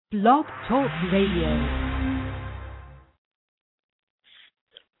Blog Talk Radio.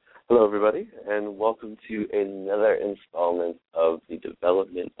 Hello, everybody, and welcome to another installment of the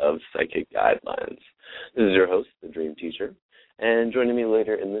Development of Psychic Guidelines. This is your host, the Dream Teacher, and joining me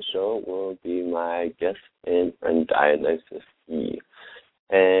later in the show will be my guest and friend Dionysus C.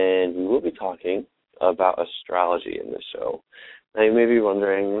 And we will be talking about astrology in this show. Now, you may be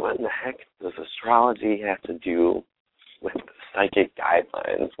wondering, what in the heck does astrology have to do with psychic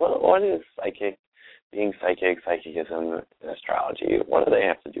guidelines? What is being psychic, psychicism, and astrology? What do they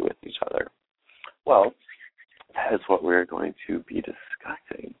have to do with each other? Well, that is what we're going to be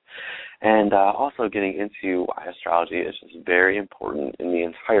discussing. And also getting into why astrology is just very important in the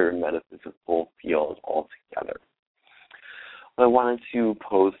entire metaphysical field altogether. What I wanted to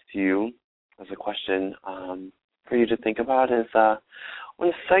pose to you as a question for you to think about is when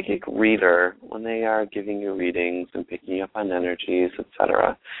a psychic reader, when they are giving you readings and picking up on energies,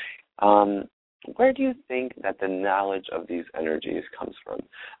 etc., where do you think that the knowledge of these energies comes from?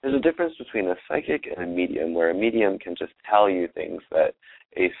 There's a difference between a psychic and a medium, where a medium can just tell you things that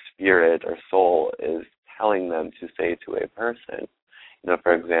a spirit or soul is telling them to say to a person. You know,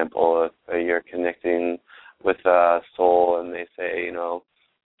 for example, if you're connecting with a soul and they say,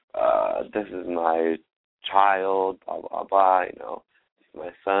 this is my child, blah, blah, blah, this is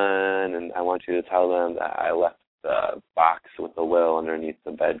my son, and I want you to tell them that I left the box with the will underneath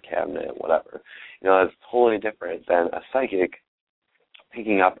the bed cabinet, whatever. It's totally different than a psychic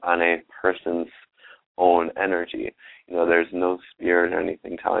picking up on a person's own energy. There's no spirit or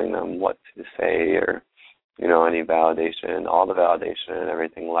anything telling them what to say or, any validation. All the validation and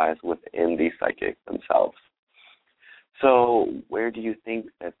everything lies within the psychic themselves. So where do you think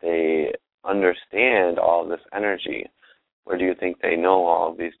that they understand all of this energy? Where do you think they know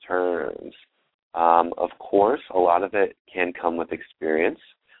all of these terms? Of course, a lot of it can come with experience.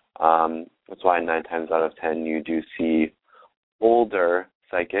 That's why 9 times out of 10 you do see older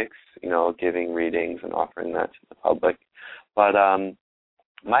psychics, giving readings and offering that to the public. But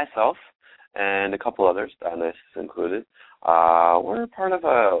myself and a couple others, Dionysus included, we're part of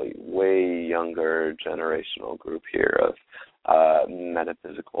a way younger generational group here of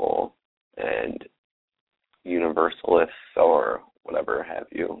metaphysical and universalists, or whatever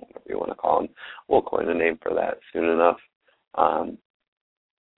you want to call them. We'll coin a name for that soon enough.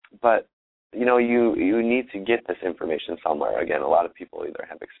 But you need to get this information somewhere. Again, a lot of people either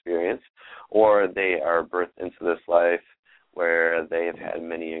have experience or they are birthed into this life where they have had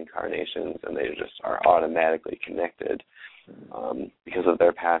many incarnations and they just are automatically connected because of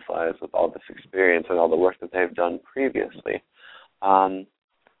their past lives with all this experience and all the work that they've done previously.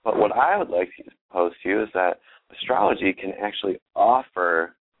 But what I would like to pose to you is that astrology can actually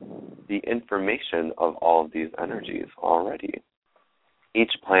offer the information of all of these energies already.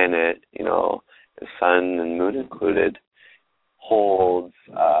 Each planet, the sun and moon included, holds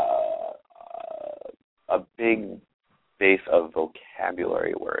a big base of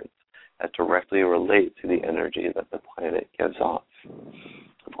vocabulary words that directly relate to the energy that the planet gives off.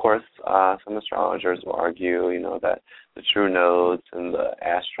 Of course, some astrologers will argue, that the true nodes and the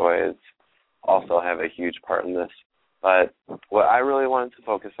asteroids also have a huge part in this. But what I really wanted to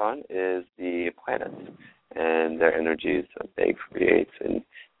focus on is the planets and their energies that they create and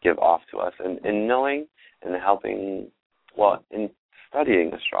give off to us. And in knowing and helping, in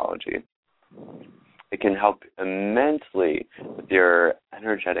studying astrology, it can help immensely with your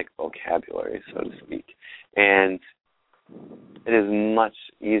energetic vocabulary, so to speak. And it is much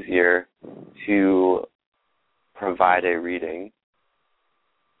easier to provide a reading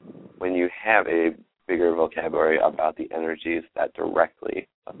when you have a bigger vocabulary about the energies that directly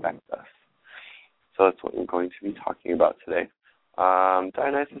affect us. So that's what we're going to be talking about today.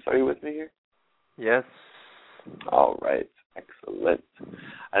 Dionysus, are you with me here? Yes. All right. Excellent.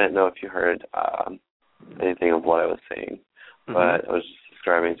 I didn't know if you heard anything of what I was saying, but I was just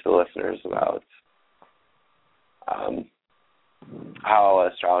describing to the listeners about how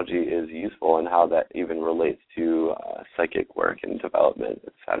astrology is useful and how that even relates to psychic work and development,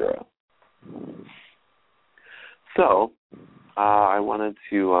 etc. So, I wanted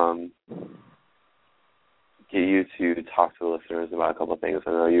to get you to talk to the listeners about a couple of things.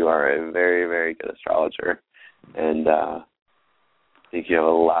 I know you are a very, very good astrologer, and I think you have a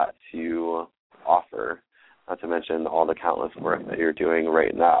lot to offer, not to mention all the countless work that you're doing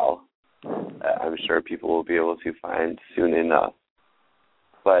right now that I'm sure people will be able to find soon enough.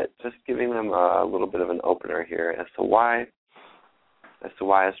 But just giving them a little bit of an opener here as to why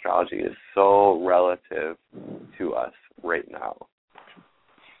astrology is so relative to us right now.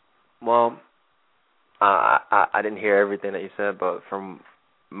 Well, I didn't hear everything that you said, but from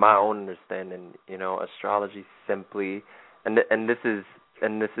my own understanding, astrology simply, and this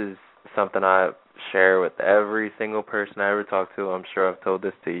is something I share with every single person I ever talk to. I'm sure I've told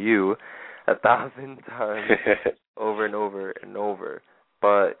this to you 1,000 times over and over and over.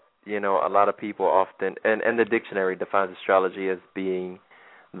 But, a lot of people often, and the dictionary defines astrology as being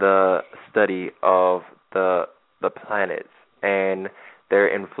the study of the planets and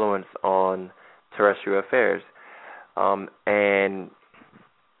their influence on terrestrial affairs. And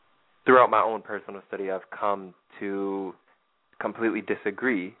throughout my own personal study, I've come to completely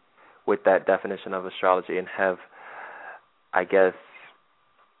disagree with that definition of astrology and have, I guess,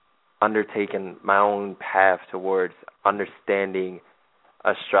 undertaken my own path towards understanding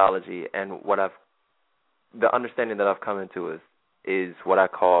astrology. And the understanding that I've come into is what I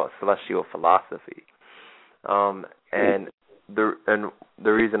call celestial philosophy. And the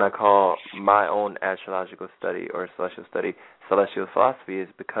reason I call my own astrological study or celestial study celestial philosophy is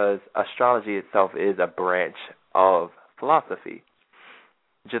because astrology itself is a branch of philosophy,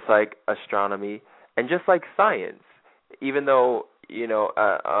 just like astronomy and just like science. Even though,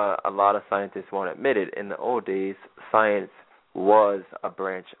 a lot of scientists won't admit it, in the old days, science was a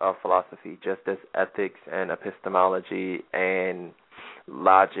branch of philosophy, just as ethics and epistemology and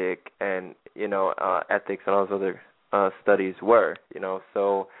logic and, ethics and all those other studies were,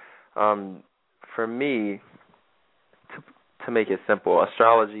 So for me, to make it simple,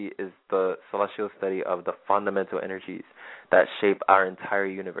 astrology is the celestial study of the fundamental energies that shape our entire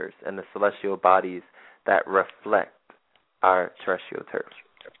universe and the celestial bodies that reflect our terrestrial turf.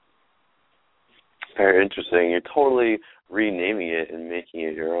 Very interesting. You're totally renaming it and making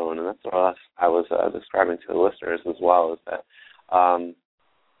it your own, and that's what I was describing to the listeners as well, is that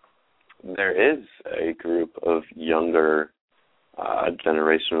there is a group of younger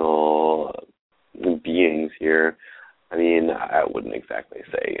generational beings here. I mean, I wouldn't exactly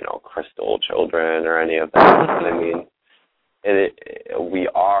say, crystal children or any of that. But I mean, we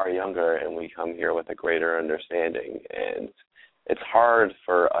are younger and we come here with a greater understanding. And it's hard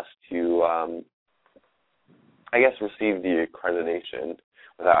for us to, receive the accreditation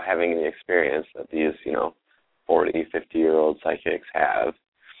without having the experience that these, 40, 50-year-old psychics have,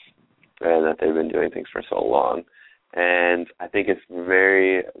 and that they've been doing things for so long. And I think it's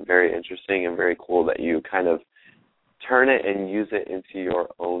very, very interesting and very cool that you kind of turn it and use it into your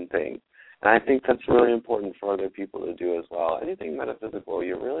own thing. And I think that's really important for other people to do as well. Anything metaphysical,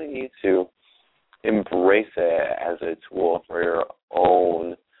 you really need to embrace it as a tool for your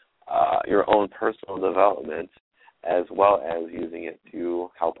own personal development, as well as using it to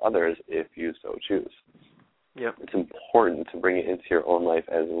help others if you so choose. Yep. It's important to bring it into your own life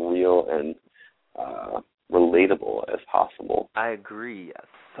as real and relatable as possible. I agree.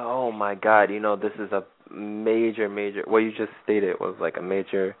 So, my God, this is a major, what you just stated was like a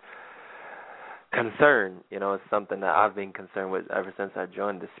major concern. It's something that I've been concerned with ever since I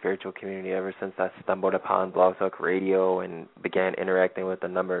joined the spiritual community, ever since I stumbled upon Blog Talk Radio and began interacting with a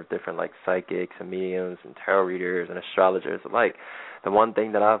number of different like psychics and mediums and tarot readers and astrologers alike. The one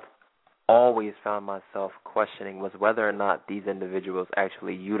thing that I've always found myself questioning was whether or not these individuals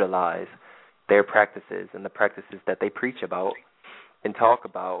actually utilize their practices and the practices that they preach about and talk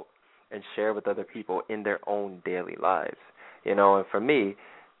about and share with other people in their own daily lives. And for me,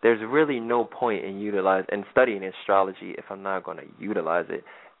 there's really no point in studying astrology if I'm not going to utilize it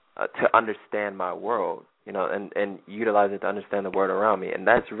to understand my world, and utilize it to understand the world around me. And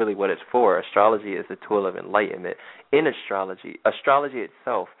that's really what it's for. Astrology is a tool of enlightenment. In astrology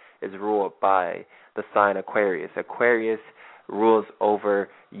itself is ruled by the sign Aquarius. Aquarius rules over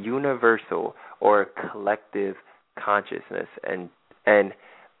universal or collective consciousness and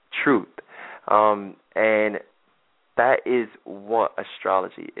truth. And that is what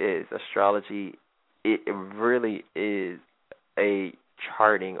astrology is. Astrology, it really is a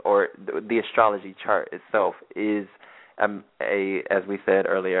charting, or the astrology chart itself is as we said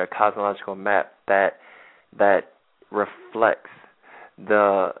earlier, a cosmological map that reflects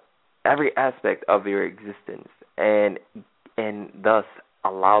every aspect of your existence and thus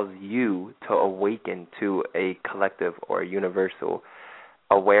allows you to awaken to a collective or universal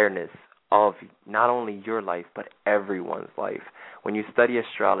awareness of not only your life, but everyone's life. When you study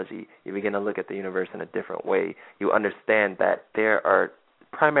astrology, you begin to look at the universe in a different way. You understand that there are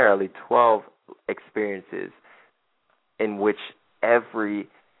primarily 12 experiences in which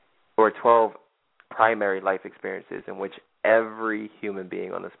 12 primary life experiences in which every human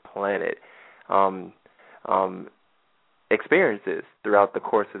being on this planet experiences throughout the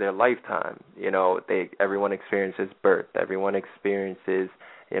course of their lifetime. Everyone experiences birth. Everyone experiences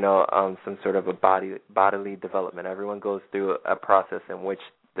some sort of a bodily development. Everyone goes through a process in which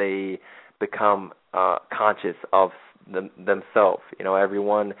they become conscious of themselves.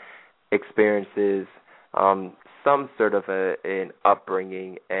 Everyone experiences some sort of an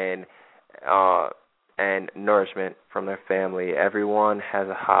upbringing and nourishment from their family. Everyone has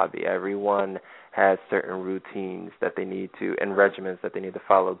a hobby. Everyone has certain routines that they need to, and regimens that they need to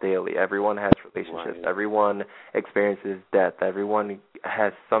follow daily. Everyone has relationships. Right. Everyone experiences death. Everyone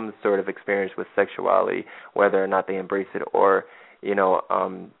has some sort of experience with sexuality, whether or not they embrace it or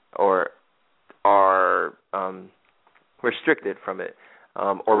are restricted from it,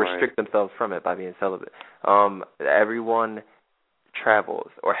 or restrict themselves from it by being celibate. Everyone travels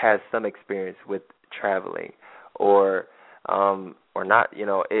or has some experience with traveling, or not.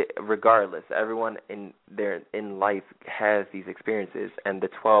 Regardless, everyone in life has these experiences, and the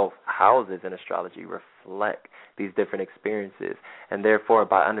 12 houses in astrology reflect these different experiences. And therefore,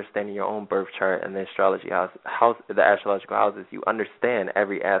 by understanding your own birth chart and the the astrological houses, you understand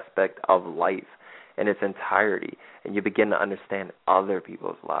every aspect of life in its entirety, and you begin to understand other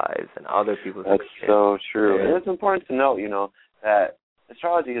people's lives and other people's experiences. That's so true. And it's important to note, that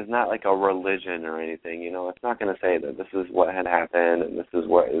astrology is not like a religion or anything. It's not going to say that this is what had happened and this is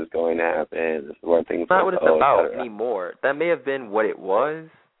what is going to happen. This is where things. It's not what it's about anymore. That may have been what it was,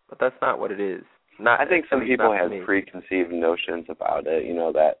 but that's not what it is. I think some people have preconceived notions about it.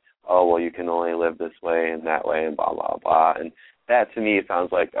 That you can only live this way and that way and blah blah blah. And that to me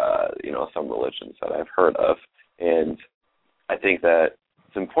sounds like some religions that I've heard of. And I think that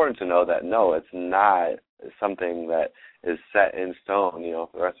it's important to know that no, it's not something that is set in stone, for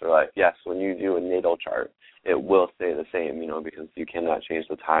the rest of your life. Yes, when you do a natal chart, it will stay the same, because you cannot change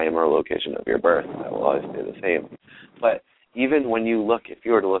the time or location of your birth. That will always stay the same. But even when if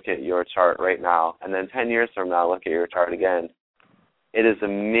you were to look at your chart right now, and then 10 years from now look at your chart again, it is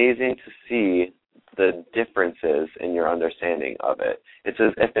amazing to see the differences in your understanding of it. It's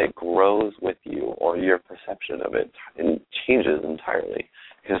as if it grows with you, or your perception of it and changes entirely,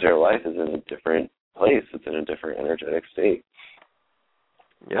 because your life is in a different place. It's in a different energetic state.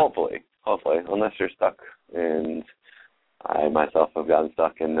 Yep. Hopefully, unless you're stuck. And I myself have gotten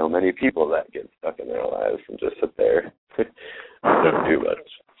stuck, and know many people that get stuck in their lives and just sit there and don't do much.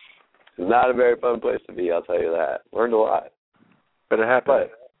 It's not a very fun place to be, I'll tell you that. Learned a lot. But it happened.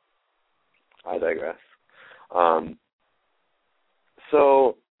 But I digress.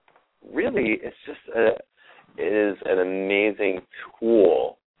 So really, it is an amazing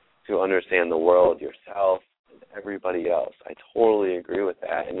tool to understand the world, yourself, and everybody else. I totally agree with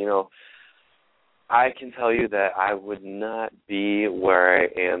that. And, I can tell you that I would not be where I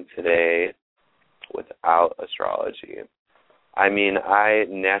am today without astrology. I mean, I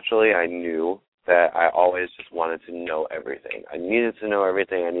knew that I always just wanted to know everything. I needed to know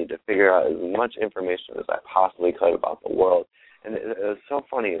everything. I needed to figure out as much information as I possibly could about the world. And it was so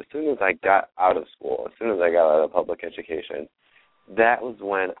funny. As soon as I got out of school, as soon as I got out of public education, that was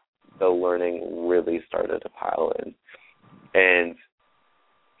when the learning really started to pile in. And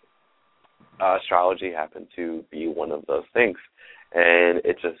astrology happened to be one of those things. And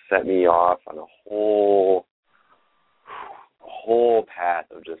it just set me off on a whole path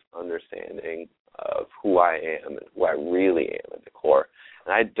of just understanding of who I am and who I really am at the core.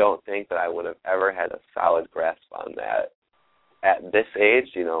 And I don't think that I would have ever had a solid grasp on that at this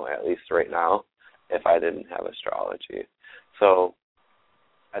age, at least right now, if I didn't have astrology. So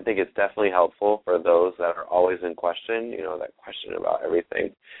I think it's definitely helpful for those that are always in question, that question about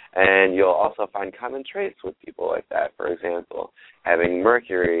everything. And you'll also find common traits with people like that. For example, having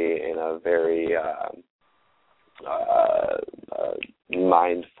Mercury in a very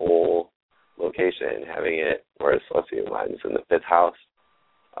mindful location, having it, whereas let's see, mine is in the 5th house,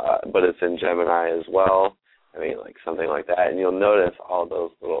 but it's in Gemini as well. I mean, like something like that. And you'll notice all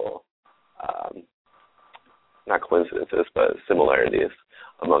those little, not coincidences, but similarities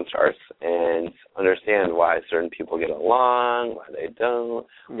among charts, and understand why certain people get along, why they don't.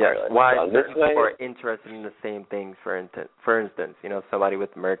 Yeah, why certain people are interested in the same things. For instance, somebody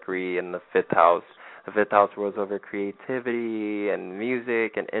with Mercury in the 5th house. The 5th house rules over creativity and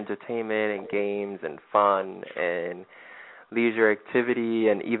music and entertainment and games and fun and leisure activity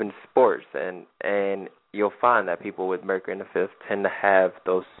and even sports. And you'll find that people with Mercury in the 5th tend to have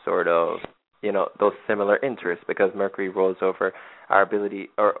those sort of, those similar interests, because Mercury rules over our ability,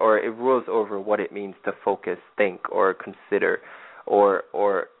 or it rules over what it means to focus, think, or consider, or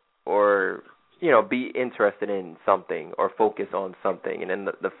be interested in something or focus on something. And in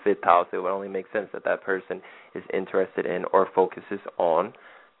the 5th house, it would only make sense that that person is interested in or focuses on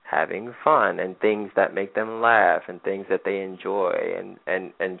having fun and things that make them laugh and things that they enjoy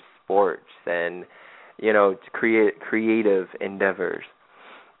and sports and, creative endeavors.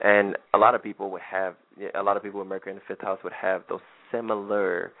 And a lot of people with Mercury in the 5th house would have those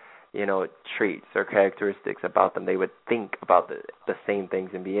similar, traits or characteristics about them. They would think about the same things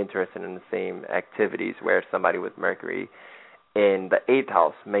and be interested in the same activities, where somebody with Mercury in the 8th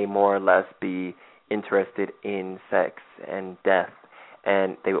house may more or less be interested in sex and death,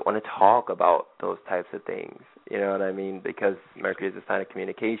 and they would want to talk about those types of things. You know what I mean? Because Mercury is a sign of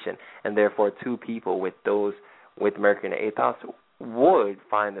communication, and therefore two people with Mercury in the 8th house would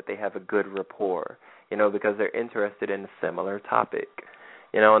find that they have a good rapport, because they're interested in a similar topic.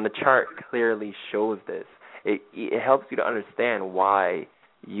 And the chart clearly shows this. It helps you to understand why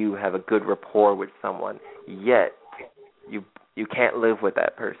you have a good rapport with someone, yet you can't live with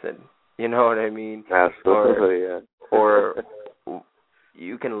that person. You know what I mean? Absolutely, or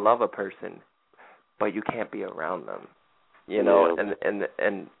you can love a person, but you can't be around them.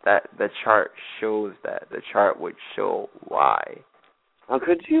 And that the chart shows that. The chart would show why. Now,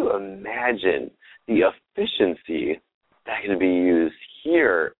 could you imagine the efficiency that can be used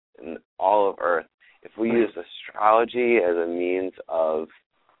here in all of Earth if we use astrology as a means of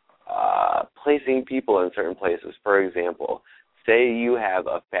placing people in certain places? For example, say you have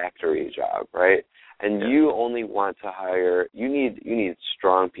a factory job, right? And you only want to hire, you need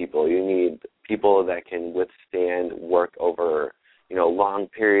strong people. You need people that can withstand work over, long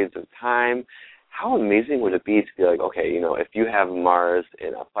periods of time. How amazing would it be to be like, okay, if you have Mars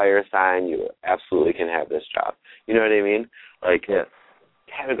in a fire sign, you absolutely can have this job. You know what I mean? Like,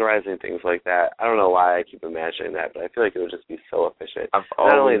 categorizing things like that. I don't know why I keep imagining that, but I feel like it would just be so efficient.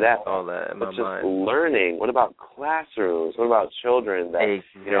 Not only that, all that in but my just mind. learning. What about classrooms? What about children that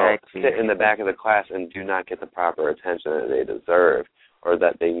sit in the back of the class and do not get the proper attention that they deserve or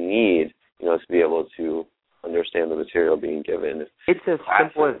that they need, to be able to understand the material being given? It's as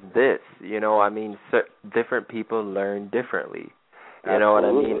simple as this. Different people learn differently. You know what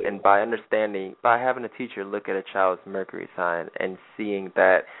I mean? And by having a teacher look at a child's Mercury sign and seeing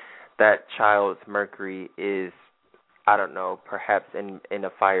that child's Mercury is, I don't know, perhaps in a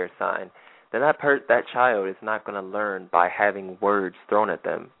fire sign, then that child is not going to learn by having words thrown at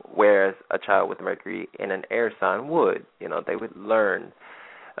them, whereas a child with Mercury in an air sign would. They would learn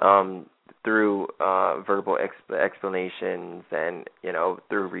through verbal explanations and,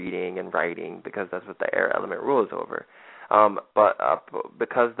 through reading and writing, because that's what the air element rules over. But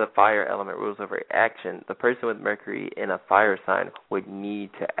because the fire element rules over action, the person with Mercury in a fire sign would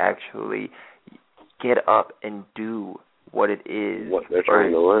need to actually get up and do what it is. What they're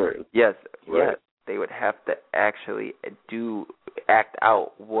trying to learn. Yes, right. Yes. They would have to actually act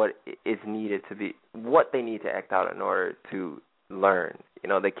out what is needed to be, what they need to act out in order to learn.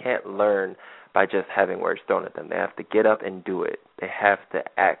 They can't learn by just having words thrown at them. They have to get up and do it. They have to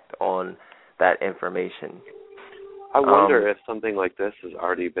act on that information. I wonder if something like this has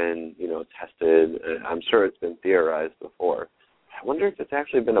already been, tested. I'm sure it's been theorized before. I wonder if it's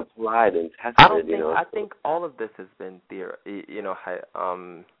actually been applied and tested. I think all of this has been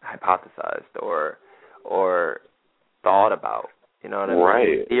hypothesized or thought about. You know what I mean?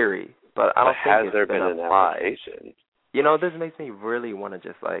 Right. Theory, but I don't think has there been an application? This makes me really want to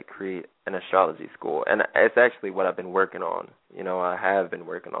just create an astrology school, and it's actually what I've been working on. I have been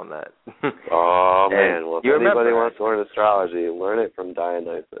working on that. Oh man! Well, if anybody wants to learn astrology, learn it from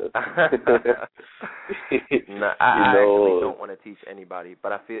Dionysus. No, I actually don't want to teach anybody,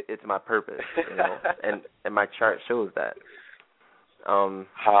 but I feel it's my purpose. and my chart shows that.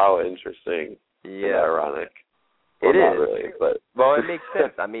 How interesting! Yeah, and ironic. Well, it not is. Really, but well, it makes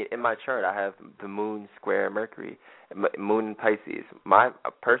sense. In my chart, I have the Moon square Mercury, Moon in Pisces.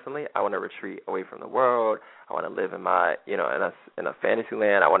 Personally, I want to retreat away from the world. I want to live in my, in a fantasy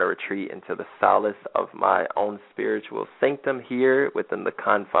land. I want to retreat into the solace of my own spiritual sanctum here within the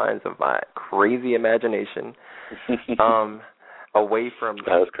confines of my crazy imagination. Away from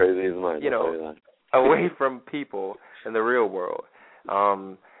that was crazy as mine. Away from people in the real world.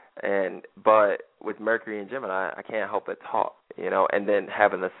 But with Mercury and Gemini, I can't help but talk, and then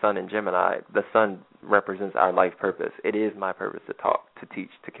having the Sun in Gemini, the Sun represents our life purpose. It is my purpose to talk, to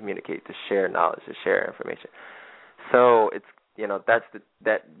teach, to communicate, to share knowledge, to share information. So it's,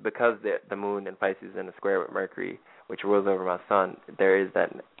 because the Moon in Pisces is in a square with Mercury, which rules over my Sun, there is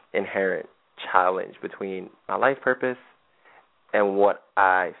that inherent challenge between my life purpose and what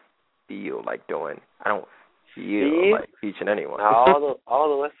I feel like doing. I don't feel like teaching anyone. Now, all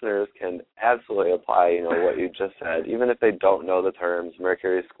the listeners can absolutely apply, what you just said, even if they don't know the terms,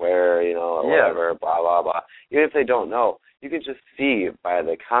 Mercury square, or whatever, blah, blah, blah. Even if they don't know, you can just see by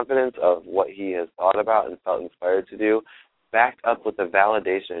the confidence of what he has thought about and felt inspired to do, backed up with the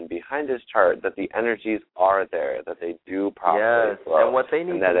validation behind his chart that the energies are there, that they do properly flow. And what they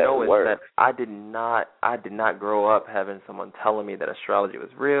need to know is that I did not grow up having someone telling me that astrology was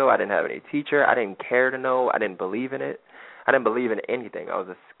real. I didn't have any teacher. I didn't care to know. I didn't believe in it. I didn't believe in anything. I was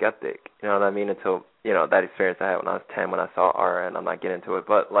a skeptic, you know what I mean, until, that experience I had when I was 10 when I saw aura, and I'm not getting into it,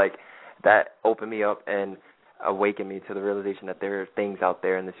 but, that opened me up and awakened me to the realization that there are things out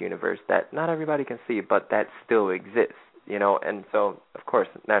there in this universe that not everybody can see, but that still exists, and so, of course,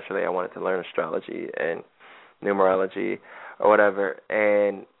 naturally I wanted to learn astrology and numerology or whatever,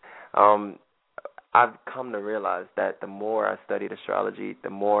 and I've come to realize that the more I studied astrology,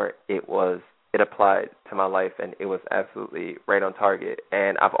 the more it applied to my life, and it was absolutely right on target.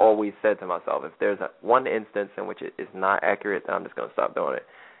 And I've always said to myself, if there's one instance in which it is not accurate, then I'm just going to stop doing it.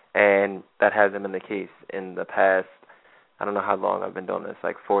 And that hasn't been the case in the past, I don't know how long I've been doing this,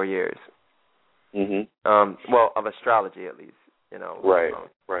 4 years. Well, of astrology at least, Right.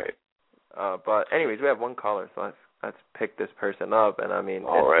 But anyways, we have one caller, so let's pick this person up. And I mean,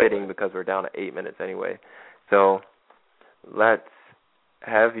 it's fitting because we're down to 8 minutes anyway. So let's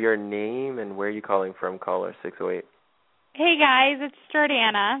have your name and where you calling from, caller 608. Hey guys, it's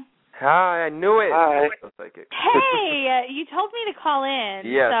Jordana. Hi, I knew it. Hi. Hey, you told me to call in,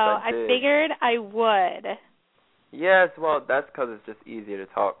 yes, so I did. Figured I would. Yes, well, that's because it's just easier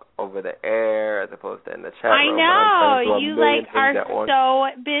to talk over the air as opposed to in the chat room. I know. You, are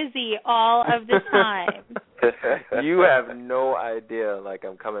so busy all of the time. You have no idea.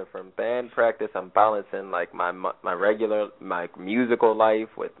 I'm coming from band practice. I'm balancing, my musical life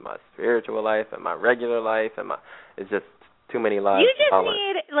with my spiritual life and my regular life. It's just too many lives. You just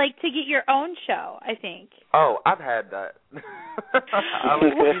need, to get your own show, I think. Oh, I've had that. I'm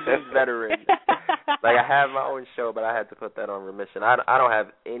a seasoned veteran. I have my own show, but I had to put that on remission. I don't have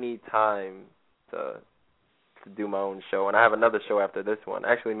any time to do my own show, and I have another show after this one.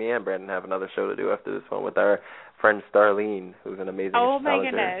 Actually, me and Brandon have another show to do after this one with our friend Starlene, who's an amazing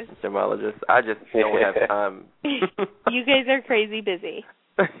astrologer, gemologist. I just don't have time. You guys are crazy busy.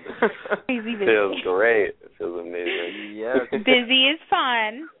 Crazy busy. Feels great. It feels amazing. Yes. Busy is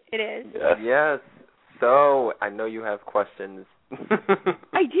fun. It is. Yes. So, I know you have questions.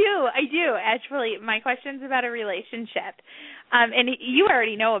 I do. Actually, my question's about a relationship. And you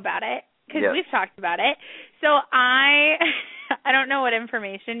already know about it because we've talked about it. So I don't know what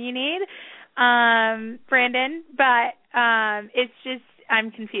information you need, Brandon, but it's just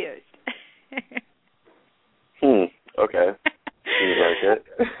I'm confused. Okay. Seems like it.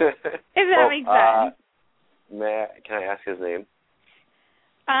 If that makes sense. Can I ask his name?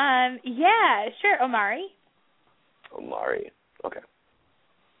 Yeah, sure. Omari. Okay.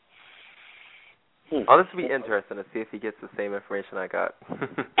 Oh, this will be interesting to see if he gets the same information I got. I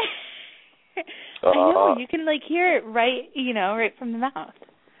know, you can hear it right, right from the mouth.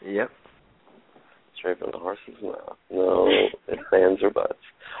 Yep. Straight from the horse's mouth. No, it's ands or buts.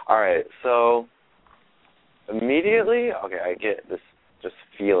 All right, so immediately, I get this just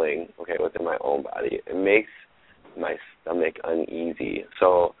feeling, within my own body. It makes my stomach uneasy.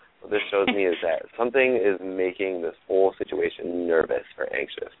 So what this shows me is that something is making this whole situation nervous or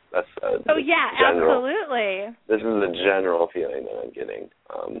anxious. That's absolutely. This is the general feeling that I'm getting.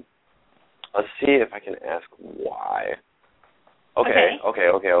 Let's see if I can ask why. Okay.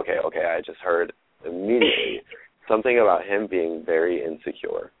 I just heard immediately something about him being very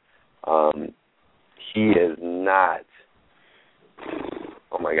insecure. He is not.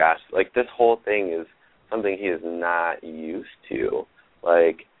 Oh my gosh! This whole thing is something he is not used to.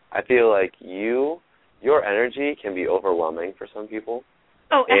 I feel like your energy can be overwhelming for some people.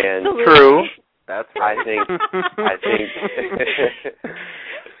 Oh, and absolutely. True. That's right. I think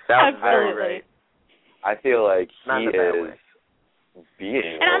that's very right. I feel like not he is being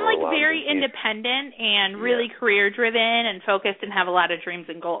and I'm very He's independent and really career driven and focused and have a lot of dreams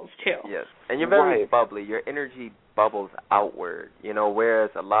and goals too. Yes. And you're very bubbly. Your energy bubbles outward, whereas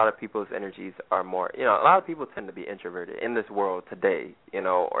a lot of people's energies are more, a lot of people tend to be introverted in this world today,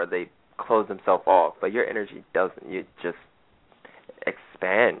 or they close themselves off, but your energy doesn't. It just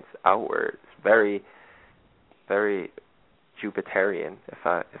expands outward. It's very, very Jupiterian, if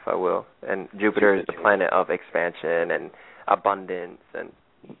I will. And Jupiter is the planet of expansion and abundance, and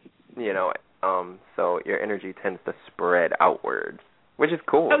so your energy tends to spread outwards, which is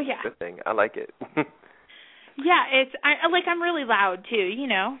cool. Oh yeah, good thing. I like it. Yeah, I'm really loud too, I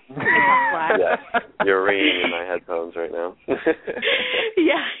talk loud. Yes, you're ringing in my headphones right now.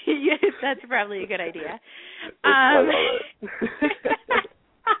 yeah, that's probably a good idea. I love it.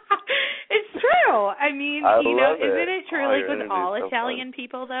 It's true. I mean, isn't it true your with all Italian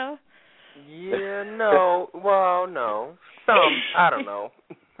people though? Yeah, no. Well, no. Some, I don't know.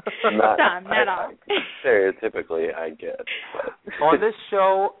 Not all. Stereotypically, I guess. But. On this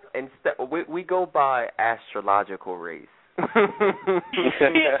show, instead we go by astrological race. So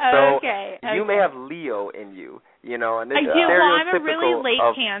okay. You may have Leo in you, and it's I do. Well, I'm a really stereotypical late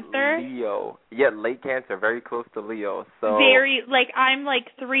of Cancer. Leo. Yeah, late Cancer, very close to Leo. So I'm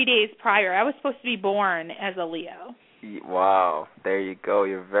 3 days prior. I was supposed to be born as a Leo. Wow, there you go.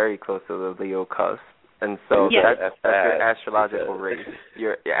 You're very close to the Leo cusp. And so that's your astrological race.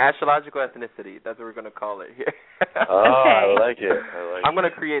 Your astrological ethnicity. That's what we're going to call it here. Okay. I like it. I'm going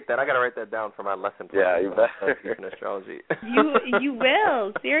to create that. I got to write that down for my lesson plan. Yeah, you better. In astrology. You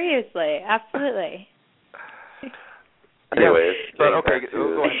will. Seriously. Absolutely. Anyways, we'll go ahead.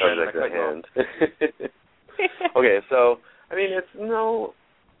 Subject at hand. Okay, so,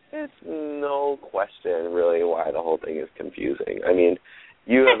 it's no question, really, why the whole thing is confusing.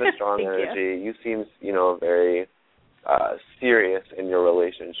 You have a strong energy. You seem, very serious in your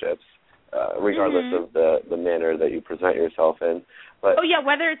relationships, regardless of the manner that you present yourself in. But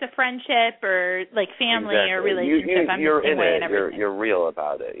whether it's a friendship or family or relationship, I'm you're the same in way it. and everything. You're real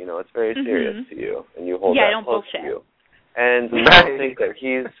about it. It's very serious to you, and you hold that close to you. And I think that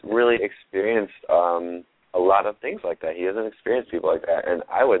he's really experienced a lot of things like that. He hasn't experienced people like that, and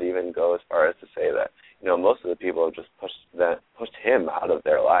I would even go as far as to say that most of the people have just pushed him out of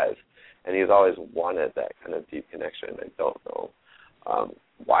their lives, and he's always wanted that kind of deep connection. I don't know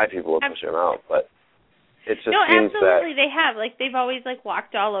why people would push him out, but it just seems absolutely they have. They've always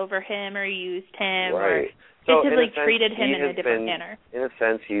walked all over him or used him or so treated him in a different manner. In a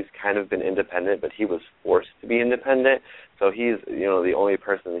sense, he's kind of been independent, but he was forced to be independent. So he's, the only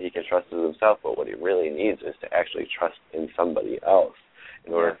person that he can trust is himself. But what he really needs is to actually trust in somebody else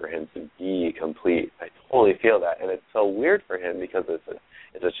in order for him to be complete. I totally feel that, and it's so weird for him because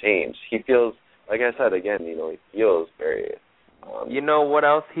it's a change. He feels, like I said again, he feels very. You know what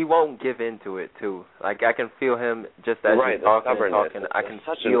else? He won't give into it too. I can feel him just as you're talking. I can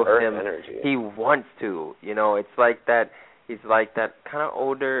feel him. Energy. He wants to. It's like that. He's like that kind of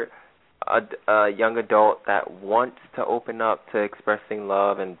older, young adult that wants to open up to expressing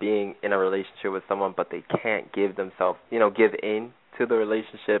love and being in a relationship with someone, but they can't give themselves, give in to the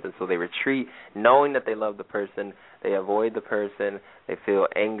relationship, and so they retreat, knowing that they love the person. They avoid the person. They feel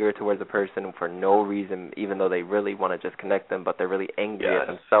anger towards the person for no reason, even though they really want to just connect them, but they're really angry at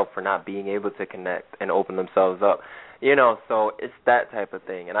themselves for not being able to connect and open themselves up. So it's that type of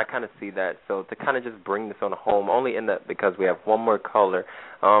thing, and I kind of see that. So to kind of just bring this on home, only in that because we have one more caller,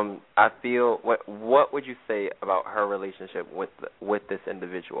 I feel, what would you say about her relationship with this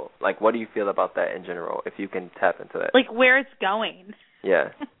individual? What do you feel about that in general, if you can tap into that? Where it's going. Yeah.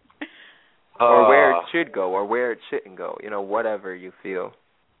 Or where it should go, or where it shouldn't go, whatever you feel.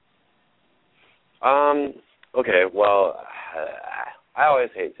 Okay, well, I always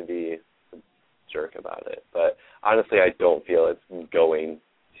hate to be a jerk about it, but honestly, I don't feel it's going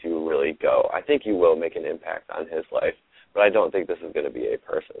to really go. I think you will make an impact on his life, but I don't think this is going to be a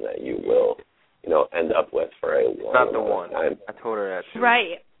person that you will, end up with for a long time. I told her that too.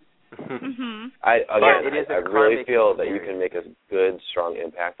 Right. I really feel that you can make a good, strong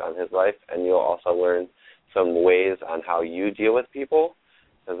impact on his life, and you'll also learn some ways on how you deal with people,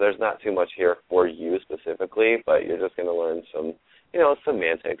 because there's not too much here for you specifically, but you're just going to learn some,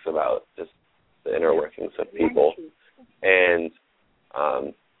 semantics about just the inner workings of people, and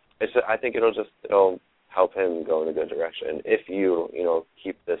I think it'll help him go in a good direction if you,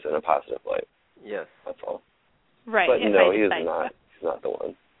 keep this in a positive light. Yes. That's all. Right. But no, he's not the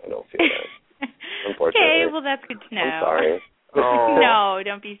one. I don't feel that. Unfortunately. Okay, well, that's good to know. I'm sorry. No,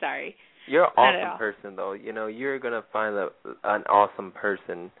 don't be sorry. You're an awesome person, though. You're going to find an awesome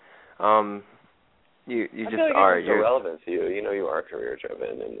person. You just are. It's irrelevant to you. You are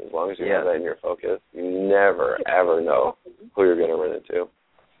career-driven, and as long as you have that in your focus, you never, ever know who you're going to run into.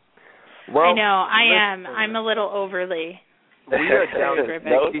 Well, I know. I am. I'm a little overly. We are down to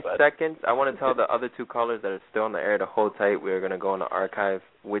 60 seconds. I want to tell the other two callers that are still on the air to hold tight. We're going to go in the archive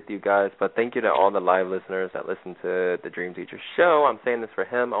with you guys. But thank you to all the live listeners that listen to the Dream Teacher show. I'm saying this for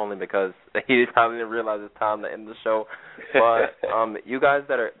him only because he probably didn't realize it's time to end the show. But you guys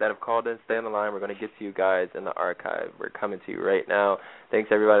that have called in, stay on the line. We're going to get to you guys in the archive. We're coming to you right now. Thanks,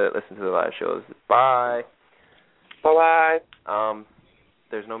 everybody that listens to the live shows. Bye. Bye-bye.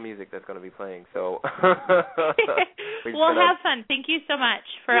 There's no music that's going to be playing, so we'll have fun. Thank you so much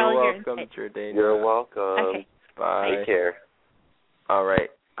for all your insight. You're welcome. Okay. Bye. Take care. All right,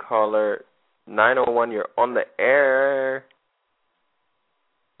 caller 901, you're on the air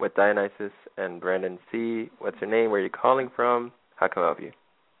with Dionysus and Brandon C. What's your name? Where are you calling from? How can I help you?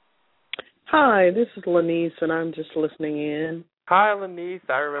 Hi, this is Lanice, and I'm just listening in. Hi, Lanice.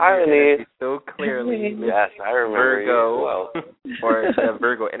 I remember your energy so clearly. Yes, I remember Virgo. you as well. Or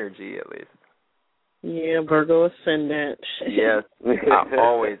Virgo energy, at least. Yeah, Virgo ascendant. Yes, I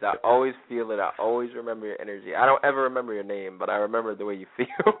always feel it. I always remember your energy. I don't ever remember your name, but I remember the way you feel.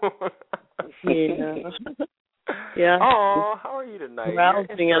 Yeah. Yeah. Oh, how are you tonight?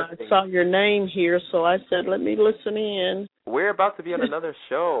 Browsing, and I saw your name here, so I said, let me listen in. We're about to be on another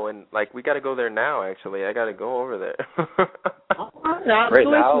show, and, we got to go there now, actually. I got to go over there. Right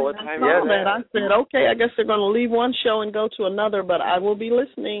now? What time is it? I said, okay, I guess they're going to leave one show and go to another, but I will be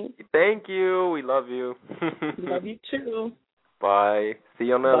listening. Thank you. We love you. Love you, too. Bye. See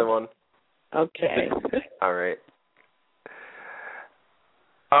you on another one. Okay. All right.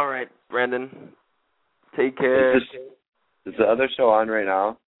 All right, Brandon. Take care. Is the other show on right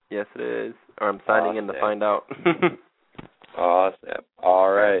now? Yes, it is. Or I'm signing in to find out. Awesome. All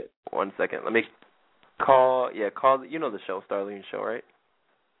right. 1 second. Let me call. Yeah, call. You know the show, Starling Show, right?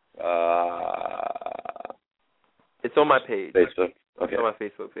 It's on my page. Facebook. Okay. It's on my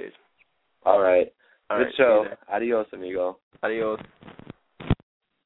Facebook page. All right. All Good right, show. Adios, amigo. Adios.